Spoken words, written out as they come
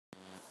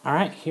All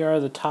right, here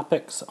are the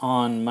topics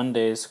on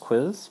Monday's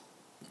quiz.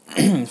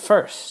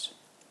 First,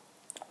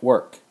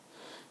 work.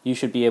 You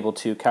should be able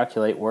to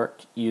calculate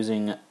work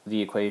using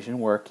the equation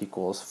work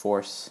equals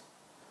force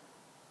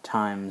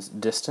times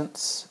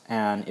distance,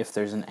 and if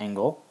there's an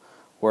angle,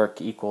 work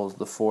equals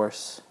the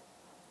force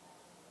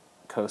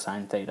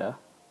cosine theta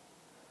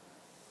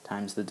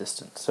times the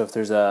distance. So if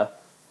there's a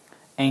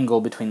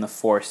angle between the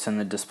force and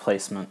the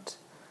displacement,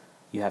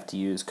 you have to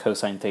use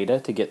cosine theta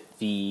to get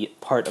the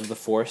part of the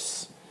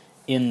force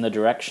in the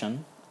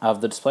direction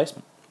of the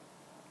displacement.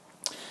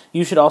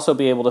 You should also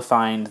be able to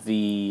find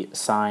the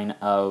sign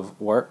of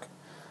work.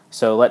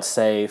 So let's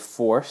say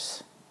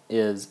force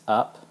is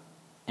up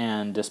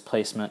and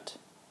displacement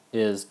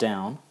is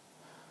down.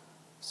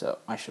 So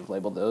I should have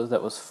labeled those.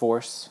 That was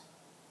force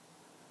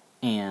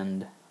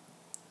and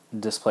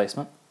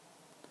displacement.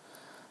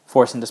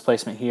 Force and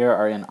displacement here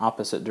are in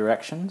opposite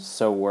directions,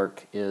 so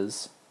work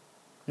is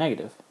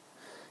negative.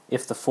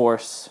 If the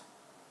force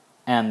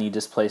and the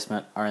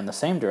displacement are in the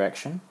same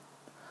direction,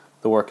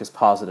 the work is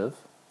positive.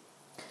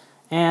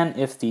 And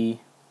if the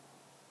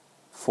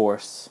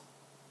force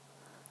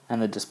and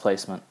the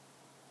displacement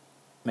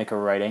make a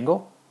right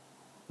angle,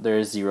 there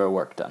is zero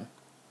work done.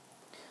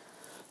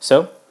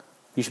 So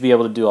you should be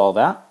able to do all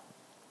that.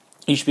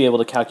 You should be able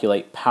to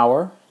calculate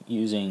power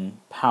using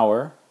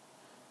power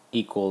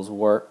equals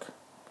work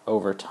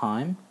over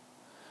time.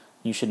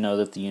 You should know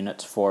that the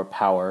units for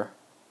power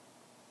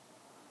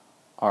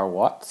are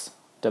watts,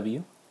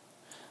 W,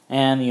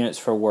 and the units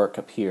for work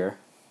up here,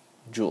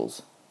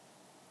 joules.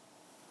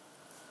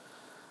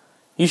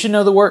 You should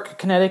know the work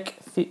kinetic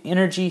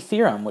energy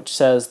theorem, which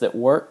says that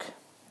work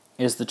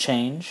is the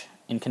change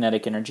in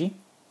kinetic energy.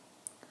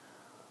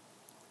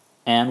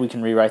 And we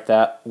can rewrite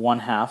that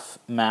 1/2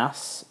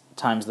 mass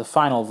times the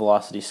final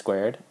velocity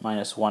squared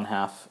minus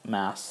 1/2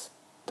 mass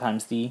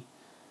times the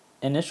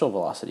initial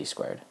velocity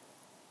squared.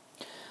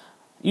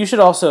 You should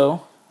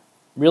also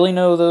really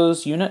know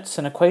those units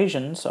and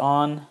equations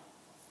on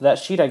that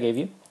sheet I gave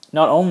you.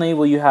 Not only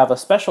will you have a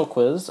special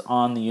quiz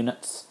on the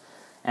units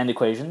and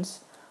equations,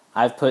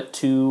 I've put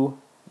 2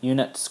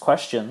 units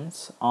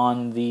questions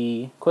on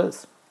the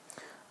quiz.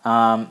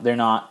 They're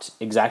not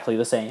exactly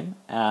the same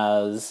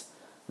as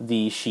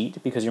the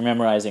sheet because you're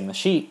memorizing the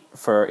sheet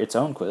for its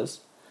own quiz.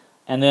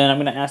 And then I'm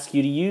going to ask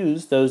you to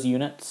use those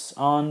units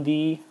on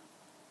the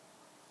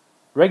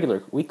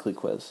regular weekly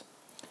quiz.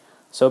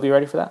 So be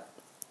ready for that.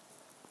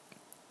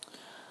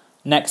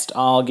 Next,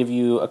 I'll give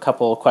you a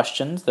couple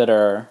questions that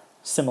are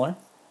similar.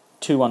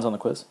 2 ones on the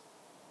quiz.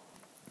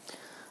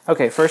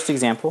 Okay, first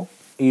example.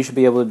 You should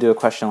be able to do a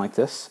question like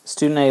this.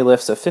 Student A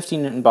lifts a 50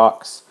 Newton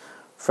box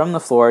from the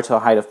floor to a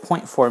height of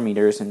 0.4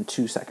 meters in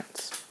 2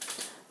 seconds.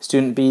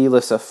 Student B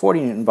lifts a 40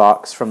 Newton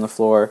box from the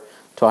floor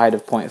to a height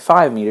of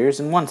 0.5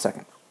 meters in 1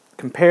 second.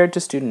 Compared to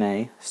student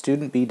A,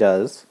 student B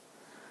does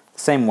the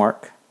same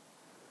work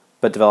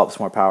but develops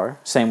more power,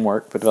 same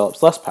work but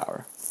develops less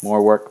power,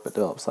 more work but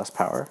develops less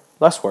power,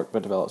 less work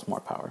but develops more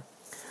power.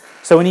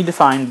 So we need to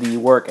find the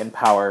work and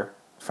power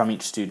from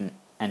each student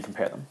and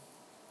compare them.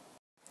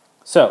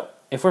 So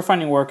if we're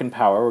finding work and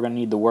power, we're going to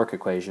need the work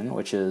equation,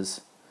 which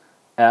is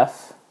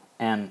F,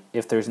 and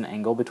if there's an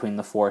angle between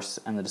the force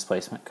and the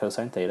displacement,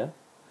 cosine theta,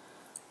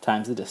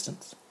 times the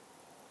distance,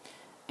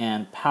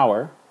 and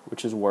power,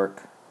 which is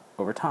work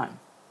over time.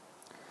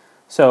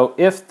 So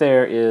if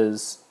there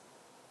is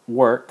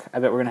work, I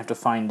bet we're going to have to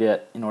find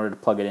it in order to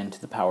plug it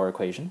into the power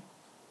equation.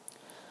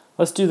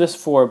 Let's do this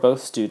for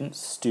both students,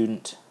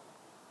 student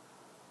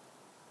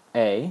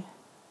A,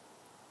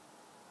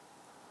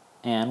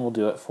 and we'll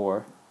do it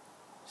for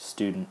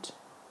student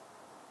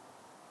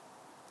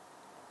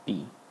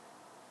B.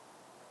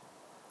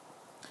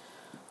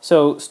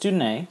 So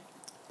student A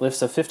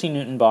lifts a 50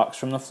 Newton box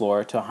from the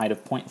floor to a height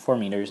of 0.4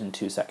 meters in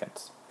 2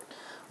 seconds.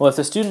 Well, if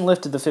the student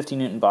lifted the 50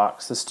 Newton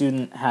box, the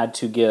student had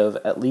to give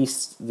at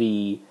least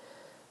the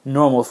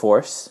normal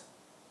force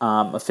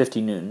of 50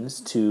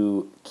 newtons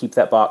to keep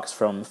that box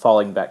from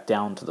falling back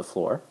down to the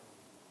floor.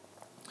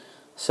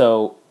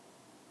 So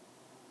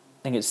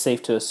I think it's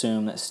safe to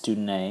assume that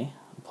student A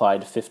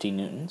applied 50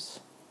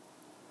 newtons.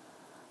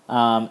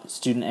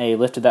 Student A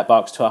lifted that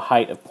box to a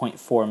height of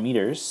 0.4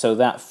 meters, so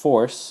that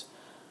force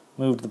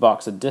moved the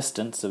box a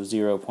distance of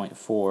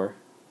 0.4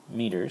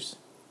 meters,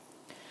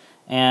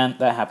 and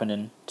that happened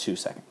in 2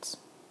 seconds.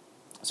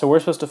 So we're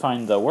supposed to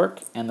find the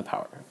work and the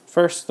power.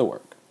 First, the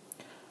work.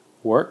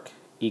 Work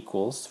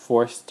equals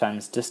force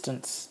times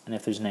distance, and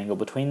if there's an angle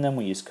between them,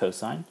 we use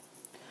cosine.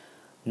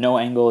 No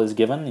angle is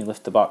given, you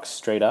lift the box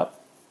straight up,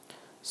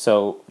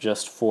 so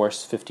just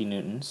force 50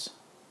 newtons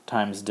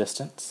times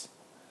distance,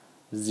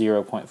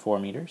 0.4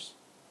 meters.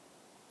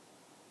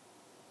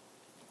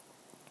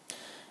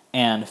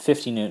 And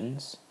 50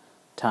 newtons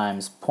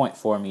times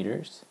 0.4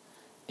 meters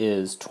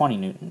is 20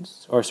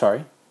 newtons,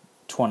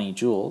 20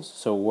 joules,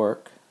 so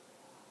work,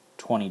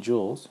 20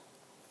 joules.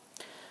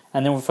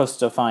 And then we're supposed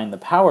to find the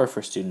power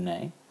for student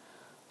A,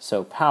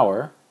 so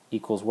power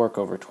equals work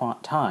over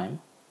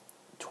time,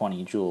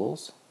 20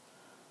 joules,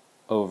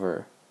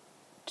 over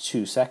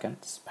 2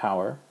 seconds,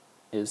 power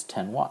is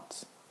 10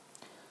 watts.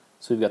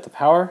 So we've got the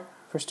power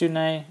for student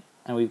A,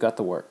 and we've got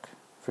the work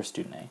for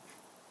student A.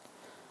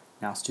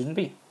 Now student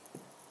B.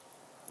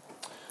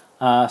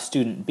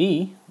 Student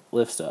B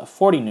lifts a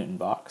 40 Newton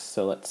box,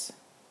 so let's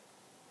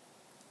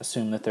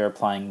assume that they're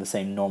applying the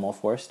same normal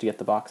force to get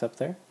the box up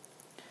there,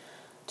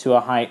 to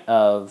a height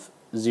of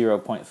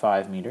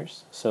 0.5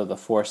 meters, so the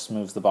force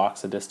moves the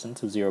box a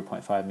distance of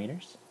 0.5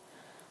 meters,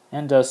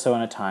 and does so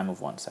in a time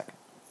of 1 second.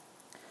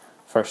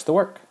 First, the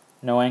work.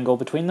 No angle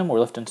between them, we're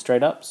lifting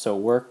straight up, so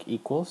work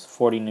equals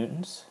 40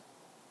 newtons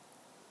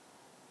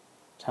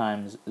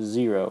times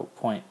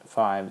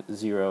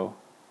 0.50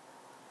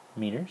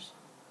 meters.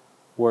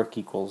 Work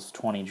equals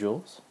 20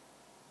 joules.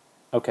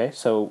 Okay,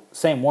 so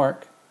same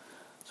work,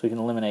 so we can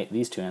eliminate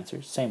these two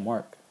answers. Same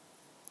work,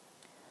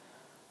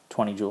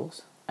 20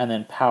 joules. And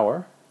then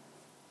power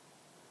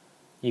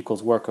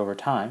equals work over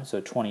time,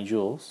 so 20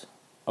 joules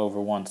over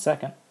 1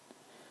 second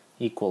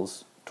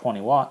equals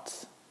 20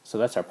 watts, so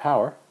that's our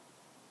power.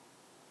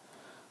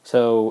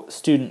 So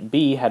student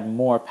B had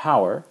more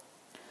power,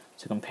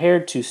 so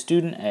compared to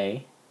student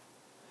A,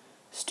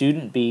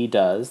 student B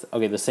does,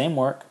 okay, the same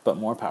work, but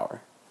more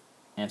power.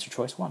 Answer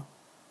choice 1.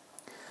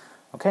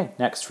 Okay,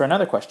 next for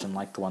another question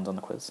like the ones on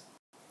the quiz.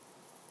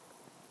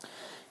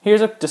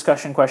 Here's a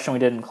discussion question we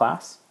did in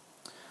class.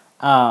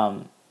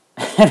 And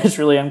it's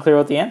really unclear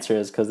what the answer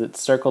is because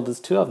it's circled as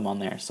 2 of them on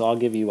there, so I'll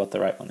give you what the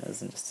right one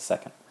is in just a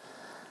second.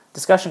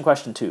 Discussion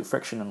question 2,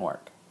 friction and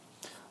work.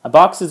 A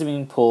box is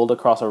being pulled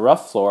across a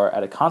rough floor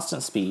at a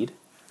constant speed.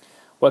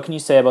 What can you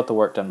say about the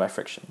work done by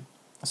friction?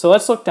 So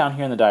let's look down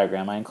here in the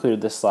diagram. I included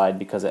this slide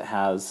because it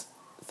has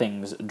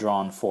things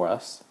drawn for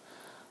us.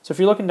 So if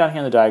you're looking down here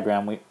in the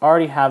diagram, we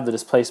already have the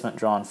displacement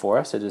drawn for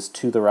us. It is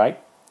to the right,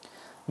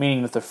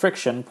 meaning that the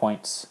friction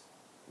points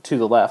to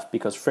the left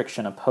because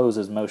friction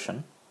opposes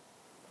motion.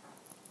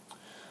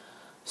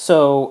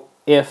 So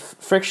if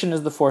friction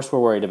is the force we're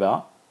worried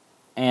about,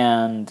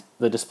 and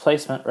the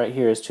displacement right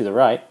here is to the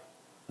right,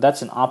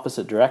 that's in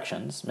opposite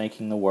directions,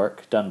 making the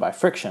work done by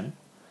friction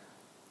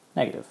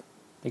negative,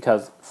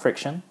 because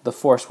friction, the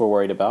force we're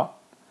worried about,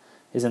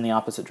 is in the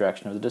opposite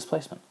direction of the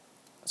displacement.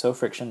 So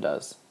friction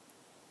does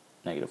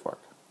negative work.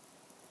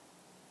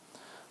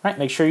 All right,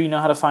 make sure you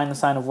know how to find the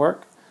sign of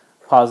work,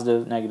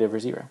 positive, negative, or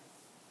 0.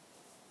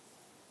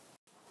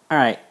 All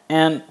right,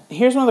 and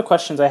here's one of the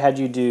questions I had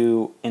you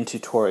do in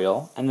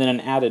tutorial, and then an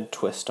added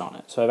twist on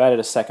it. So I've added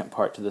a second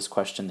part to this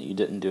question that you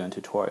didn't do in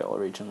tutorial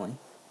originally.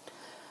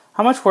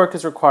 How much work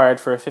is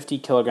required for a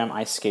 50-kilogram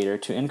ice skater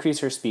to increase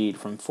her speed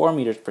from 4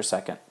 meters per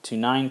second to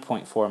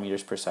 9.4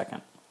 meters per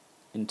second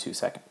in 2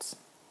 seconds?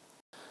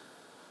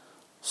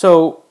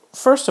 So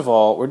first of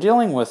all, we're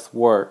dealing with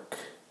work,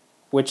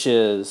 which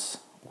is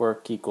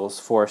work equals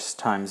force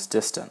times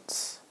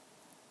distance.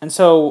 And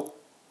so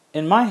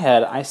in my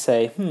head, I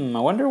say, I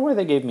wonder why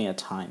they gave me a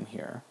time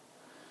here.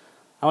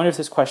 I wonder if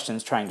this question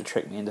is trying to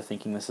trick me into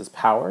thinking this is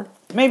power.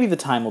 Maybe the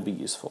time will be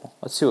useful.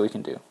 Let's see what we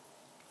can do.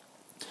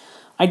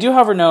 I do,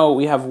 however, know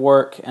we have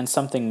work and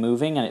something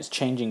moving and it's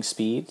changing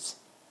speeds.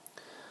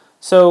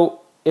 So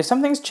if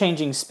something's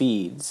changing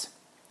speeds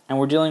and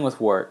we're dealing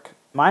with work,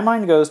 my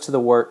mind goes to the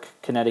work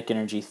kinetic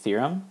energy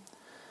theorem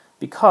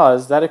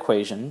because that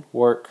equation,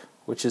 work,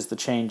 which is the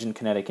change in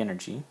kinetic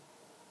energy,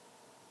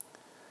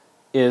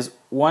 is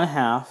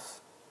 1/2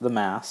 the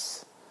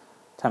mass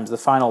times the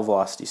final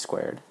velocity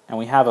squared, and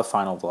we have a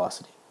final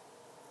velocity,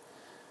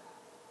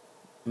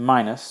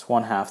 minus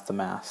 1/2 the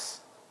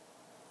mass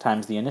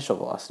times the initial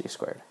velocity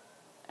squared,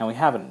 and we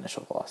have an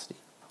initial velocity.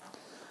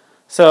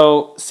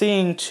 So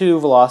seeing 2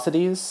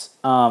 velocities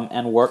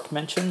and work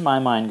mentioned, my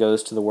mind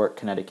goes to the work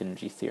kinetic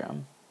energy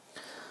theorem.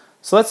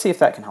 So let's see if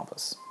that can help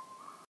us.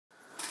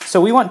 So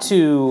we want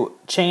to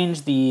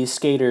change the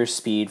skater's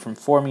speed from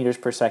 4 meters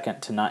per second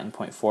to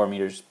 9.4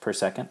 meters per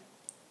second,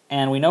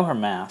 and we know her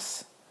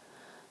mass.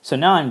 So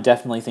now I'm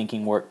definitely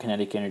thinking work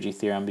kinetic energy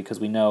theorem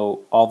because we know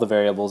all the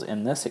variables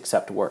in this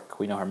except work.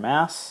 We know her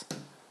mass,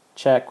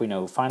 check, we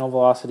know final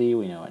velocity,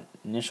 we know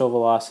initial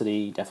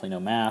velocity, definitely know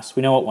mass,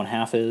 we know what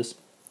 1/2 is.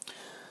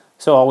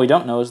 So all we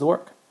don't know is the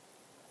work.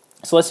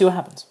 So let's see what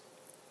happens.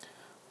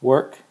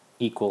 Work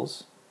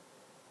equals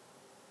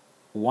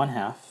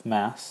 1/2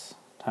 mass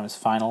times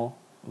final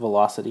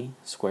velocity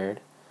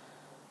squared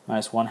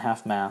minus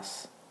 1/2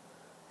 mass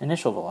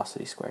initial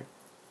velocity squared.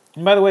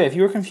 And by the way, if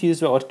you were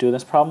confused about what to do in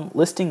this problem,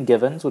 listing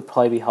givens would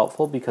probably be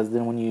helpful because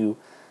then when you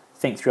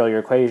think through all your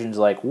equations,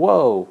 like,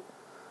 whoa,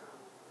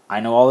 I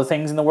know all the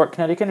things in the work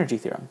kinetic energy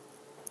theorem.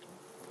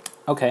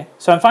 Okay,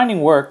 so I'm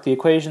finding work. The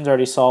equation's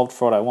already solved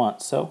for what I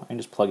want, so I can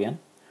just plug in.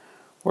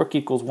 Work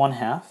equals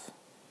 1/2,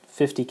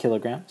 50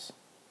 kilograms,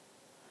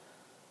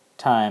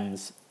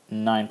 times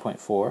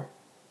 9.4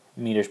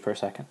 meters per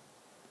second,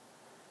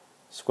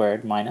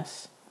 squared,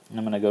 minus, and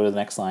I'm going to go to the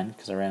next line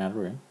because I ran out of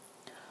room,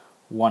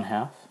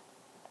 1/2,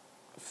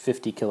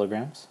 50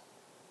 kilograms,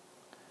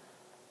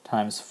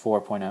 times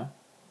 4.0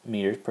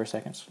 meters per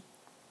second,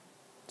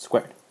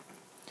 squared.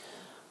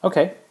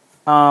 Okay,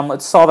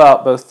 let's solve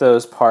out both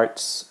those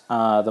parts,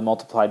 the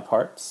multiplied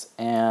parts,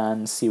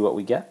 and see what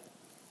we get.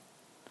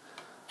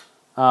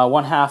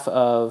 1/2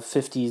 of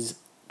 50's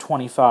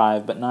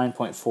 25, but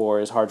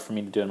 9.4 is hard for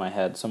me to do in my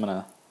head, so I'm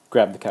going to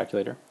grab the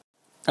calculator.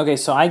 Okay,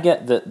 so I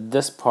get that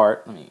this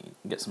part, let me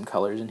get some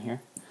colors in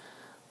here.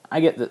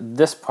 I get that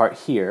this part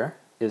here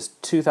is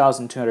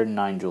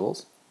 2,209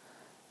 joules,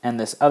 and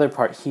this other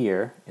part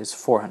here is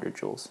 400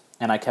 joules,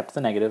 and I kept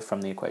the negative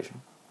from the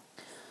equation.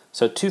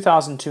 So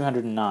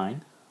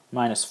 2,209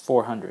 minus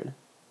 400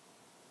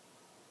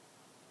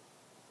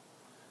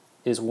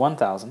 is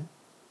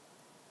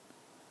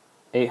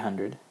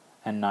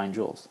 1,809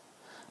 joules.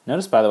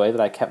 Notice, by the way,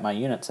 that I kept my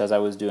units as I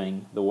was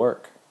doing the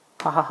work.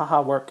 Ha ha ha ha,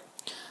 work.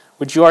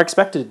 Which you are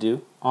expected to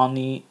do on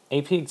the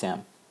AP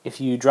exam. If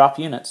you drop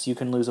units, you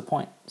can lose a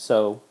point.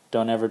 So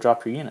don't ever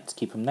drop your units.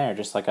 Keep them there,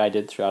 just like I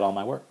did throughout all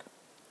my work.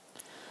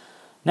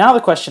 Now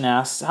the question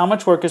asks, how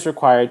much work is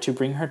required to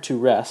bring her to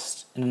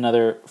rest in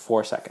another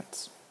 4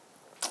 seconds?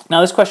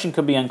 Now this question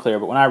could be unclear,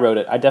 but when I wrote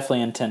it, I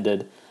definitely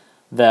intended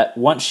that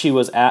once she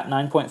was at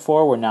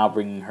 9.4, we're now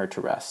bringing her to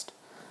rest.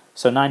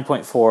 So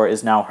 9.4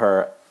 is now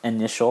her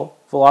initial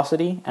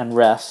velocity, and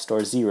rest,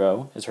 or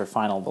 0, is her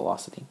final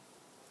velocity.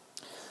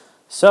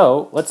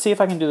 So let's see if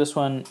I can do this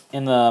one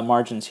in the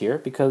margins here,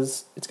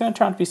 because it's going to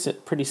turn out to be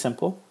pretty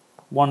simple.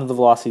 One of the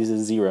velocities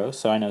is 0,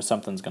 so I know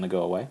something's going to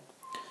go away.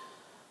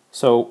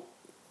 So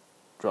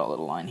draw a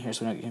little line here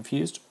so we don't get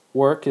confused.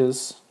 Work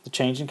is the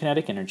change in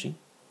kinetic energy.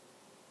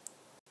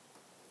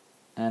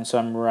 And so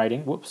I'm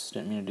writing, whoops,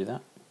 didn't mean to do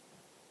that.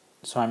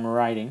 So I'm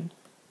writing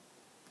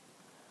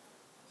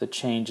the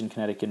change in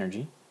kinetic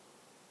energy.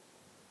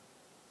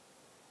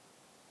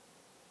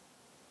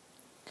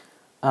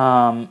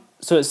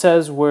 So it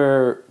says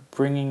we're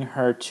bringing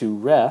her to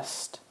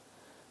rest,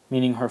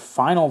 meaning her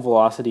final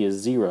velocity is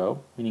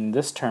 0, meaning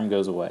this term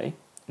goes away,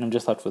 and I'm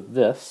just left with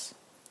this.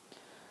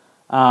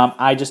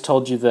 I just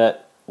told you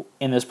that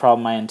in this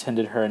problem I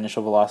intended her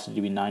initial velocity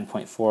to be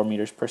 9.4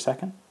 meters per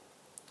second.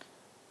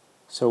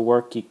 So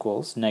work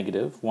equals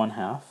negative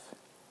 1/2.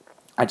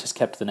 I just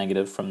kept the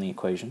negative from the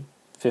equation,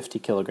 50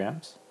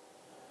 kilograms,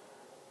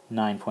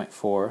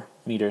 9.4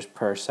 meters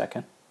per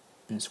second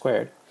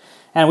squared.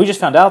 And we just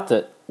found out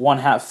that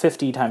 1/2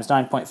 50 times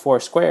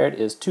 9.4 squared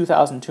is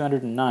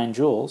 2,209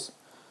 joules.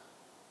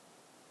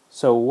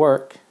 So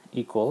work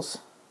equals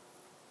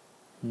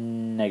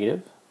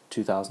negative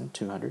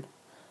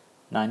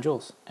 2,209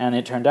 joules. And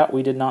it turned out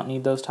we did not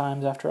need those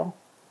times after all.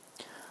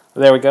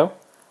 There we go.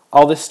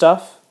 All this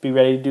stuff, be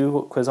ready to do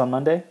a quiz on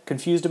Monday.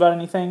 Confused about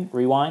anything?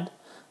 Rewind.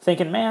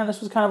 Thinking, man, this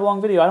was kind of a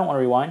long video, I don't want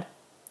to rewind.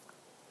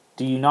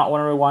 Do you not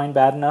want to rewind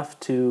bad enough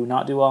to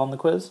not do well on the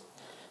quiz?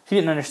 If you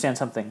didn't understand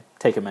something,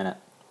 take a minute.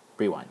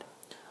 Rewind.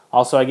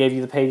 Also, I gave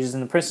you the pages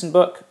in the Princeton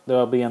book.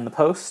 They'll be in the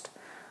post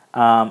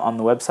on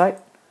the website.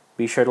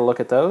 Be sure to look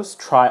at those.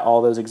 Try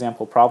all those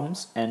example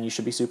problems, and you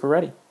should be super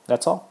ready.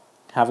 That's all.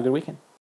 Have a good weekend.